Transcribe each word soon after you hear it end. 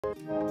Hello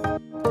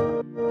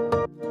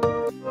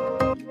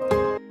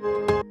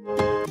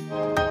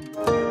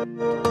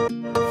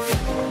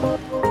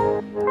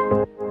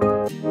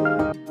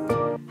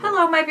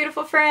my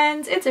beautiful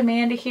friends, it's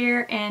Amanda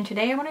here, and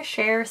today I want to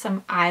share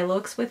some eye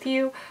looks with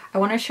you. I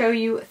want to show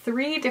you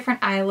 3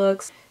 different eye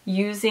looks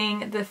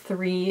using the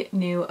 3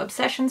 new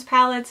Obsessions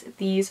palettes.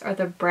 These are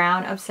the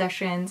Brown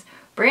Obsessions,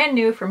 brand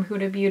new from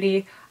Huda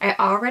Beauty. I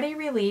already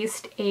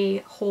released a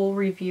whole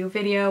review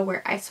video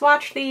where I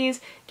swatched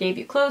these, gave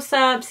you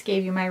close-ups,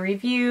 gave you my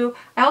review.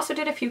 I also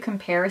did a few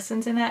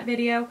comparisons in that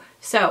video.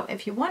 So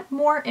if you want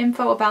more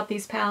info about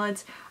these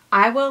palettes,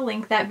 I will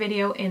link that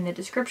video in the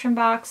description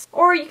box,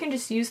 or you can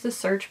just use the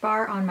search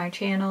bar on my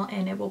channel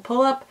and it will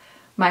pull up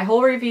my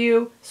whole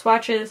review,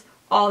 swatches,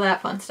 all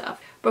that fun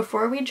stuff.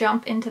 Before we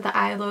jump into the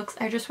eye looks,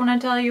 I just want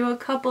to tell you a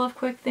couple of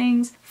quick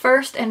things.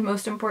 First and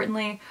most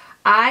importantly,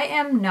 I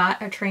am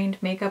not a trained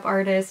makeup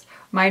artist.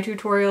 My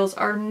tutorials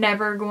are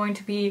never going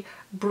to be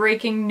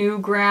breaking new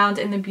ground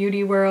in the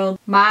beauty world.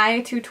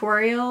 My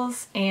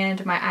tutorials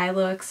and my eye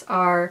looks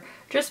are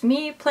just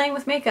me playing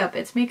with makeup.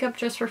 It's makeup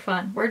just for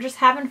fun. We're just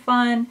having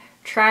fun,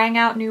 trying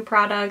out new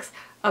products.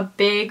 A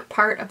big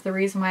part of the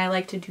reason why I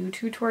like to do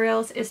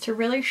tutorials is to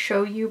really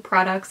show you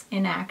products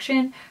in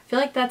action. I feel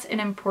like that's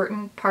an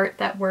important part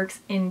that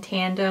works in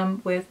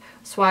tandem with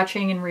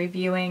swatching and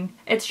reviewing.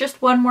 It's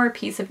just one more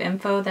piece of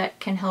info that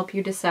can help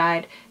you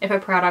decide if a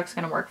product's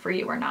going to work for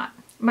you or not.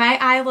 My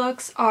eye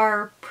looks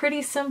are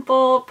pretty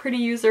simple, pretty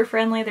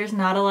user-friendly. There's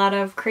not a lot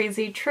of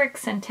crazy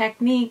tricks and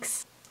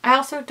techniques. I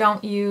also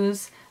don't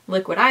use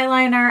liquid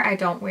eyeliner. I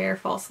don't wear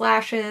false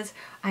lashes.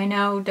 I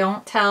know,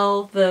 don't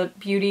tell the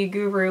beauty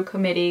guru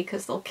committee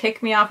because they'll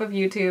kick me off of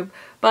YouTube,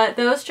 but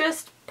those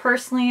just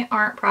personally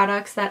aren't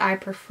products that I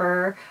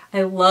prefer.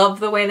 I love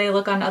the way they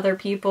look on other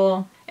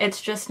people.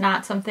 It's just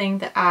not something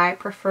that I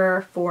prefer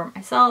for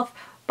myself.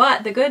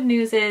 But the good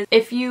news is,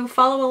 if you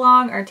follow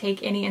along or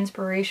take any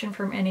inspiration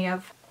from any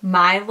of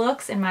my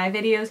looks in my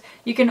videos,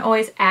 you can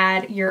always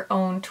add your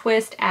own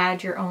twist,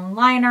 add your own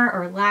liner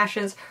or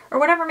lashes or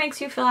whatever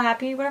makes you feel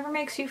happy, whatever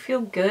makes you feel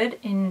good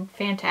and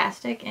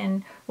fantastic,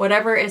 and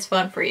whatever is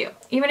fun for you.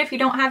 Even if you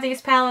don't have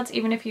these palettes,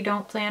 even if you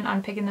don't plan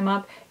on picking them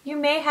up, you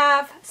may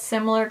have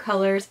similar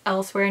colors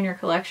elsewhere in your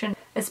collection,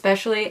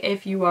 especially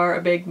if you are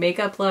a big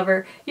makeup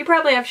lover. You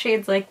probably have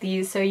shades like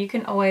these, so you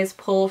can always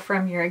pull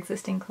from your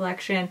existing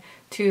collection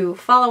to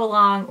follow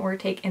along or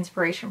take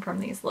inspiration from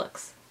these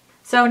looks.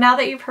 So now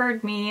that you've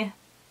heard me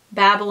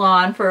babble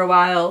on for a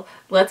while,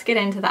 let's get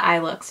into the eye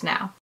looks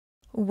now.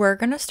 We're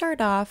going to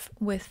start off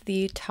with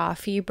the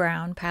Toffee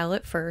Brown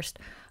palette first.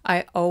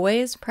 I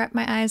always prep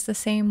my eyes the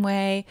same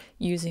way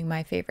using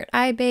my favorite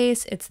eye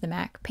base. It's the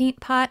MAC Paint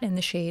Pot in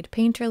the shade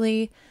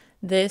Painterly.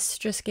 This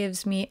just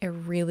gives me a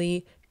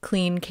really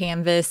clean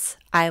canvas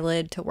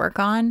eyelid to work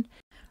on.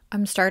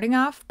 I'm starting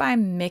off by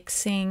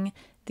mixing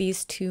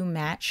these 2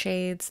 matte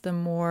shades, the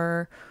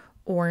more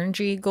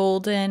orangey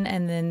golden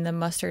and then the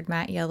mustard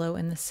matte yellow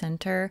in the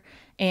center,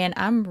 and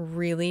I'm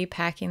really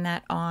packing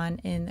that on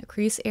in the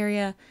crease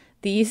area.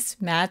 These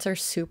mattes are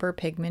super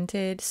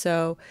pigmented,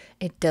 so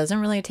it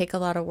doesn't really take a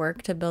lot of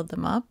work to build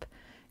them up.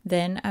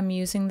 Then I'm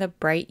using the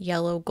bright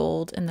yellow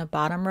gold in the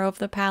bottom row of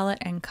the palette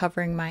and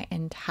covering my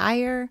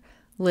entire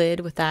lid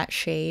with that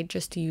shade,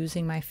 just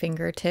using my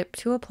fingertip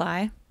to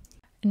apply.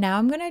 Now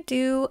I'm going to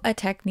do a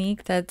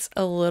technique that's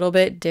a little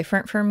bit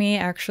different for me.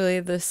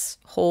 Actually, this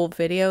whole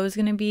video is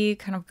going to be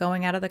kind of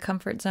going out of the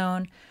comfort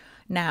zone.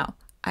 Now,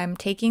 I'm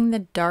taking the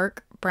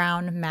dark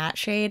brown matte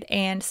shade,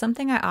 and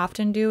something I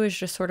often do is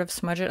just sort of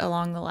smudge it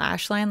along the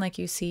lash line like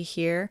you see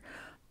here.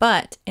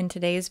 But in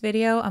today's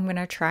video, I'm going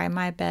to try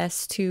my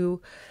best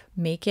to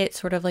make it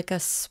sort of like a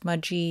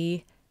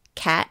smudgy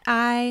cat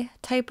eye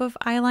type of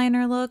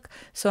eyeliner look.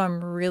 So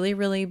I'm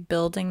really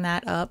building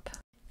that up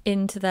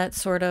into that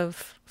sort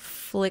of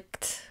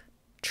flicked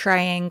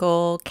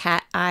triangle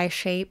cat eye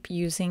shape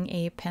using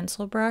a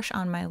pencil brush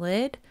on my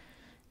lid.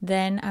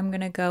 Then I'm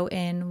going to go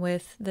in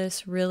with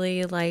this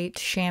really light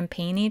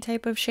champagne-y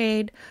type of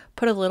shade,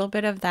 put a little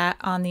bit of that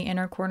on the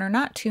inner corner,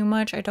 not too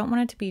much. I don't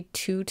want it to be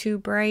too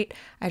bright.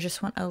 I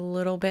just want a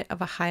little bit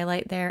of a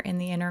highlight there in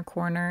the inner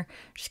corner.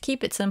 Just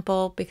keep it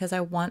simple because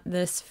I want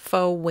this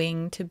faux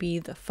wing to be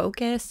the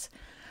focus.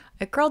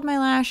 I curled my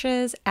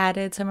lashes,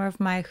 added some of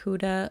my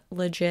Huda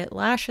Legit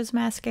Lashes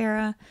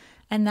mascara,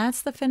 and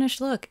that's the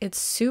finished look. It's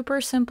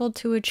super simple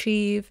to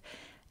achieve,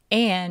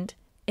 and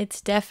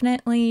it's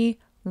definitely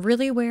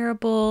really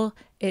wearable.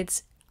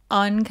 It's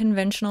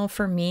unconventional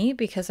for me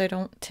because I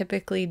don't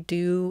typically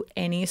do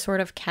any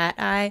sort of cat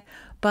eye,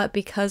 but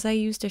because I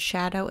used a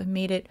shadow, it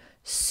made it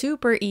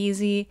super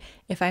easy.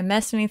 If I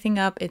mess anything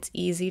up, it's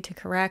easy to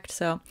correct.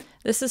 So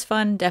this is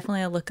fun,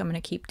 definitely a look I'm going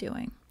to keep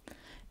doing.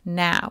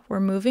 Now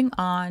we're moving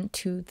on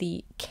to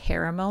the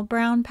Caramel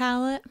Brown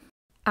palette.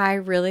 I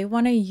really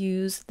want to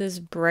use this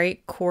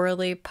bright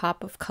corally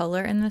pop of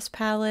color in this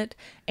palette,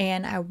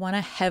 and I want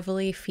to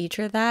heavily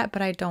feature that,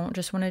 but I don't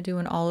just want to do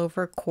an all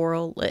over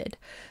coral lid.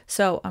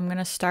 So I'm going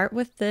to start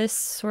with this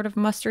sort of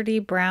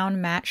mustardy brown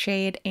matte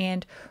shade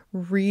and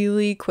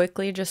really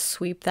quickly just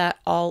sweep that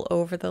all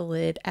over the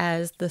lid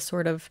as the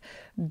sort of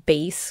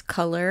base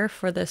color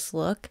for this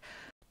look.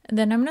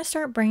 Then I'm going to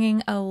start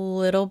bringing a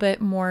little bit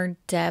more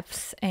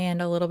depth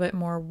and a little bit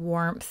more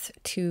warmth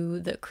to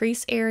the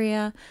crease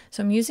area.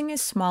 So I'm using a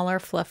smaller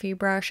fluffy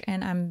brush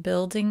and I'm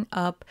building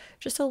up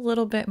just a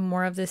little bit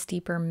more of this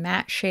deeper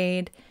matte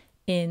shade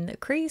in the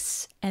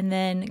crease, and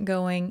then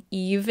going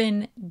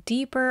even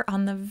deeper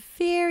on the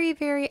very,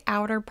 very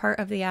outer part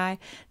of the eye.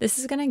 This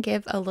is going to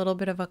give a little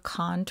bit of a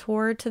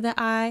contour to the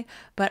eye,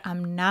 but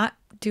I'm not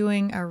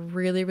doing a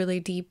really, really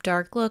deep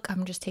dark look.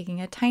 I'm just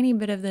taking a tiny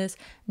bit of this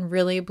and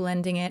really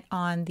blending it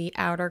on the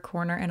outer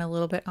corner and a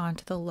little bit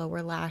onto the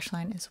lower lash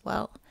line as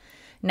well.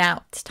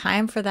 Now it's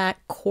time for that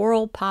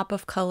coral pop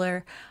of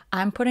color.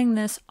 I'm putting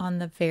this on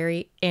the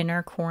very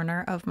inner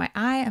corner of my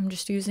eye. I'm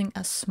just using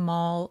a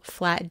small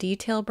flat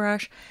detail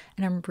brush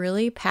and I'm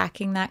really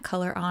packing that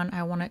color on.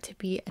 I want it to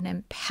be an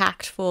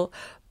impactful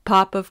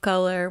pop of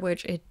color,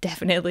 which it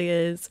definitely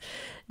is.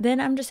 Then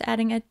I'm just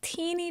adding a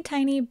teeny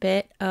tiny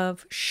bit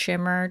of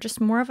shimmer,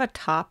 just more of a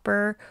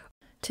topper,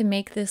 to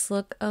make this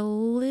look a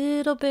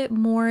little bit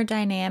more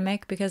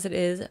dynamic because it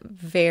is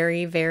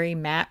very, very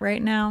matte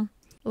right now.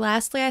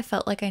 Lastly, I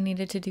felt like I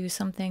needed to do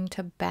something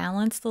to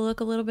balance the look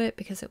a little bit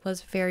because it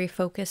was very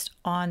focused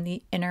on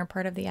the inner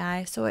part of the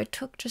eye. So I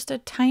took just a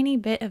tiny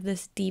bit of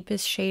this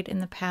deepest shade in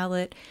the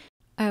palette.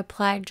 I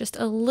applied just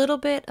a little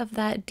bit of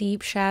that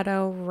deep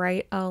shadow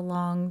right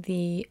along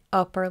the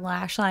upper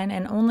lash line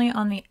and only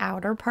on the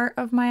outer part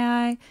of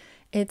my eye.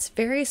 It's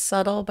very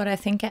subtle, but I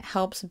think it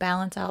helps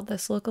balance out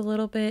this look a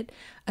little bit.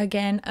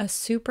 Again, a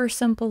super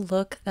simple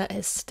look that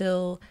is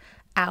still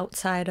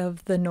outside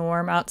of the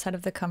norm, outside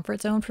of the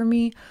comfort zone for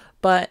me,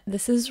 but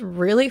this is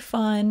really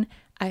fun.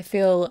 I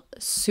feel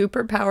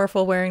super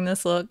powerful wearing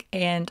this look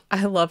and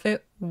I love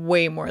it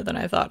way more than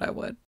I thought I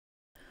would.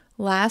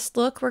 Last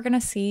look we're gonna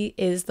see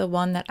is the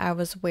one that I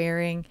was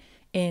wearing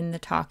in the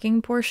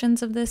talking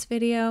portions of this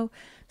video.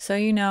 So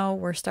you know,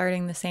 we're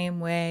starting the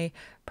same way.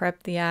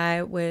 Prep the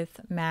eye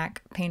with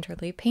MAC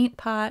Painterly Paint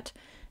Pot.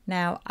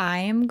 Now I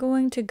am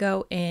going to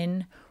go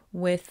in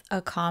with a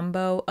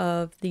combo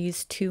of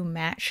these two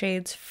matte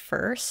shades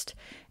first,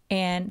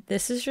 and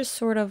this is just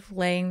sort of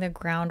laying the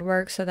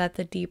groundwork so that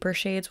the deeper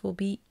shades will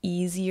be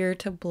easier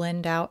to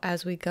blend out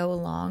as we go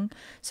along.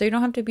 So you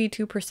don't have to be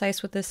too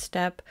precise with this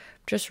step,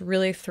 just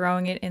really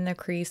throwing it in the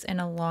crease and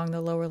along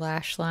the lower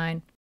lash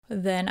line.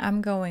 Then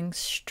I'm going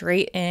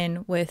straight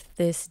in with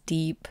this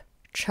deep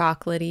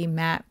chocolatey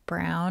matte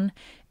brown,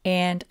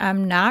 and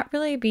I'm not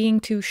really being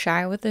too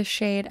shy with this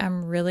shade.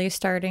 I'm really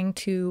starting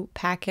to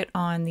pack it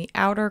on the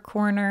outer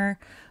corner,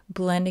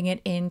 blending it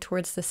in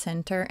towards the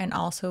center, and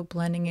also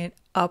blending it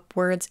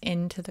upwards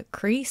into the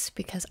crease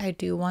because I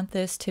do want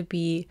this to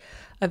be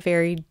a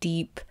very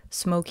deep,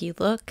 smoky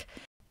look.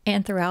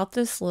 And throughout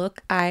this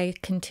look, I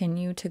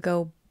continue to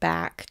go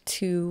back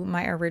to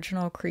my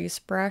original crease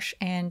brush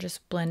and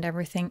just blend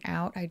everything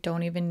out. I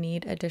don't even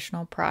need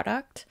additional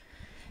product.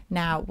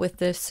 Now with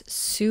this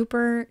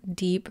super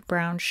deep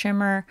brown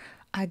shimmer,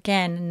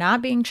 again, not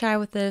being shy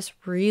with this,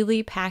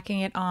 really packing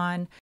it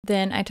on.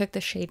 Then I took the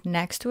shade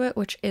next to it,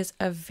 which is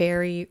a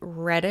very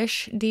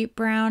reddish deep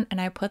brown, and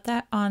I put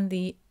that on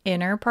the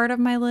inner part of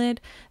my lid.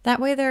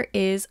 That way there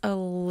is a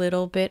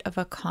little bit of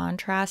a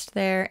contrast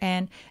there,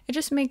 and it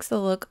just makes the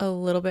look a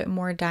little bit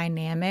more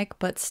dynamic,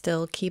 but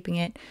still keeping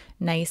it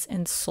nice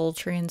and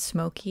sultry and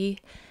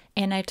smoky.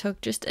 And I took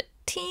just a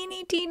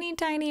teeny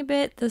tiny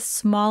bit, the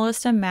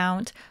smallest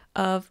amount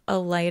of a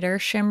lighter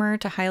shimmer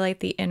to highlight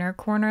the inner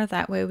corner.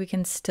 That way we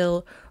can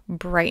still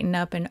brighten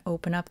up and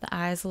open up the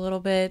eyes a little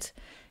bit.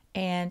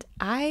 And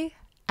I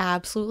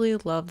absolutely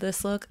love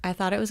this look. I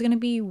thought it was going to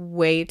be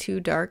way too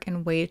dark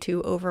and way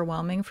too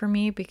overwhelming for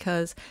me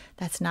because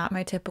that's not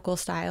my typical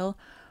style.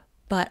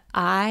 But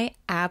I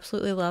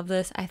absolutely love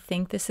this. I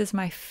think this is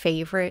my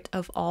favorite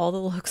of all the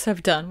looks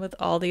I've done with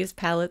all these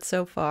palettes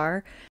so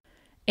far.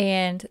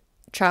 And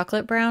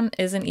chocolate brown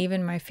isn't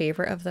even my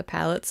favorite of the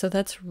palette, so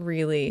that's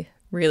really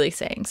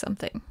saying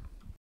something.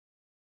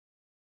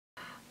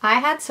 I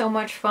had so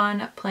much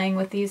fun playing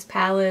with these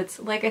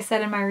palettes. Like I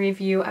said in my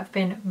review, I've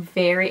been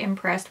very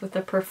impressed with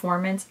the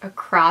performance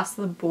across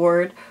the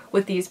board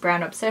with these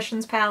Brown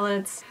Obsessions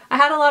palettes. I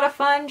had a lot of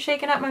fun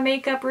shaking up my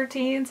makeup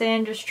routines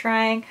and just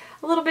trying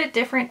a little bit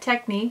different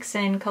techniques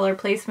and color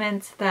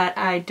placements that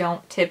I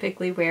don't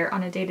typically wear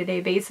on a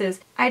day-to-day basis.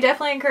 I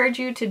definitely encourage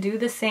you to do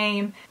the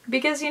same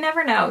because you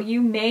never know.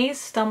 You may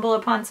stumble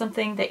upon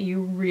something that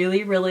you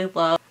really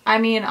love. I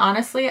mean,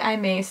 honestly, I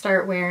may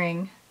start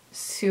wearing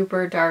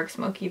super dark,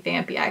 smoky,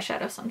 vampy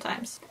eyeshadow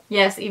sometimes.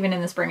 Yes, even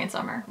in the spring and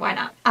summer. Why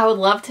not? I would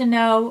love to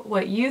know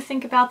what you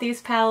think about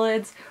these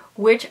palettes.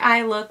 Which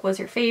eye look was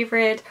your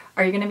favorite?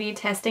 Are you going to be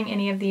testing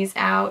any of these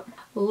out?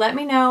 Let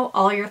me know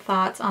all your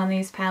thoughts on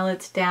these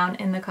palettes down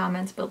in the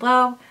comments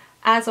below.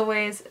 As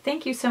always,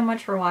 thank you so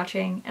much for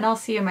watching, and I'll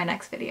see you in my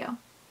next video.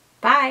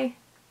 Bye!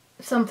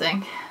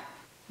 I'm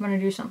gonna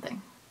do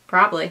something.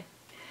 Probably.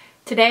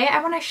 Today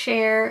I want to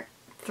share...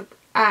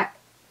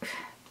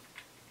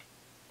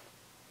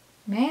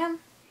 Man,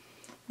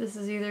 this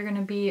is either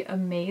gonna be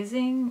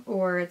amazing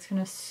or it's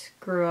gonna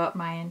screw up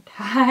my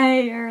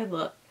entire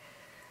look.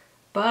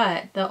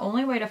 But the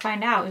only way to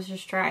find out is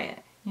just try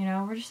it. You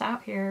know, we're just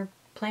out here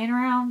playing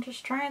around,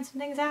 just trying some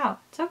things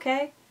out. It's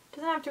okay. It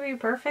doesn't have to be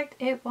perfect.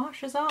 It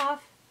washes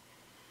off.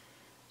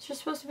 It's just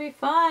supposed to be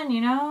fun,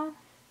 you know?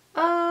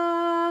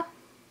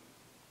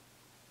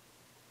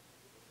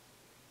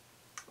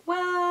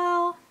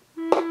 Well,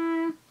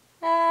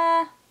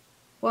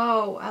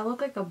 whoa, I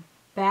look like a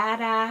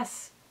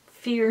badass,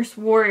 fierce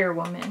warrior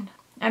woman.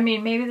 I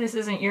mean, maybe this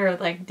isn't your,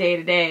 like,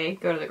 day-to-day,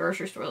 go to the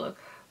grocery store look.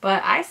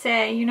 But I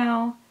say, you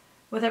know,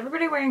 with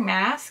everybody wearing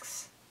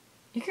masks,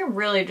 you can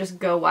really just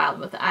go wild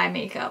with the eye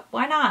makeup.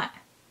 Why not?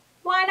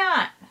 Why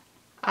not?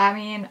 I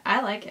mean,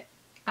 I like it.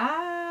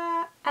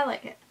 I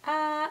like it.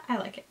 I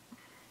like it.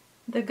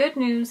 The good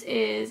news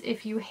is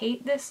if you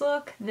hate this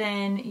look,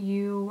 then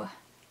you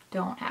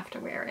don't have to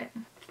wear it.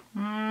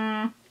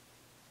 I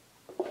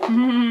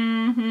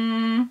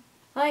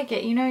like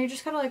it. You know, you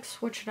just gotta like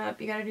switch it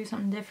up. You gotta do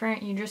something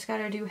different. You just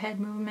gotta do head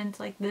movements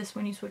like this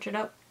when you switch it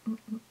up.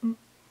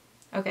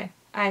 Okay,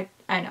 I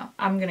know.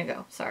 I'm gonna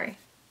go. Sorry.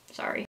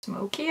 Sorry.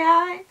 Smoky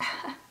eye?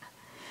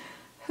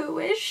 Who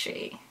is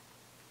she?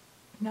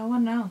 No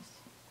one knows.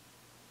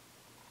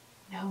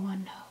 No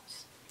one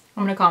knows.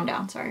 I'm gonna calm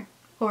down, sorry.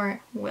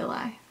 Or will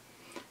I?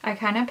 I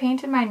kind of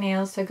painted my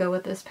nails to go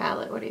with this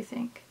palette. What do you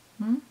think?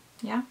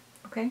 Yeah?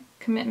 Okay.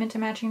 Commitment to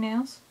matching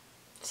nails.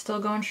 Still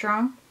going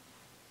strong.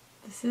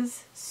 This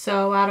is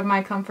so out of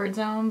my comfort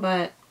zone,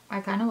 but I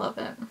kind of love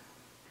it.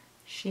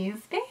 She's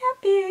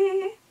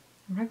vampy.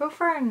 I'm gonna go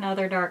for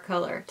another dark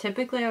color.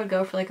 Typically I would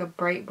go for like a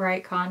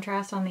bright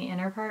contrast on the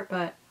inner part,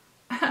 but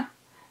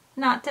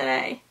not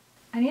today.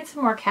 I need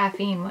some more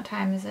caffeine. What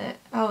time is it?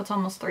 Oh, it's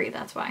almost 3,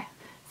 that's why.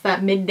 It's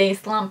that midday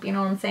slump, you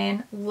know what I'm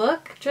saying?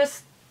 Look,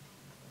 just...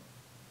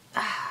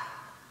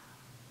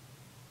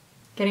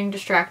 getting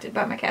distracted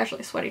by my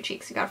casually sweaty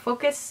cheeks. You gotta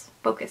focus.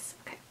 Focus.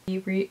 Okay.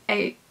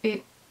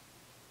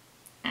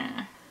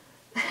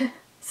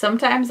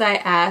 Sometimes I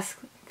ask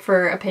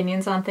for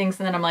opinions on things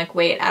and then I'm like,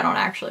 wait, I don't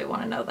actually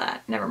want to know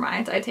that. Never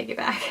mind, I take it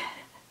back.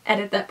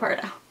 Edit that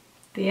part out.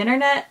 The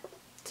internet,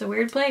 it's a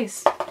weird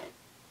place.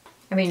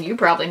 I mean, you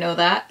probably know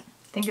that.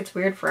 I think it's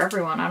weird for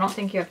everyone. I don't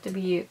think you have to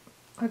be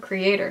a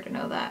creator to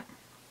know that.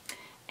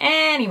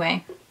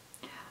 Anyway,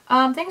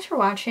 thanks for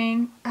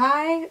watching.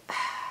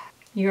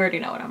 You already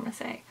know what I'm gonna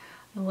say.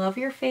 I love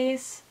your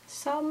face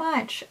so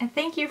much, and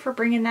thank you for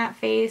bringing that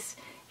face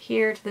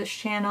here to this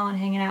channel and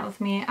hanging out with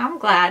me. I'm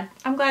glad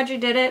you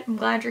did it. I'm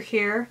glad you're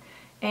here,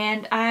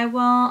 and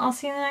I'll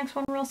see you in the next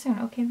one real soon.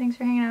 Okay, thanks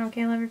for hanging out.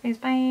 Okay, I love your face.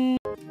 Bye.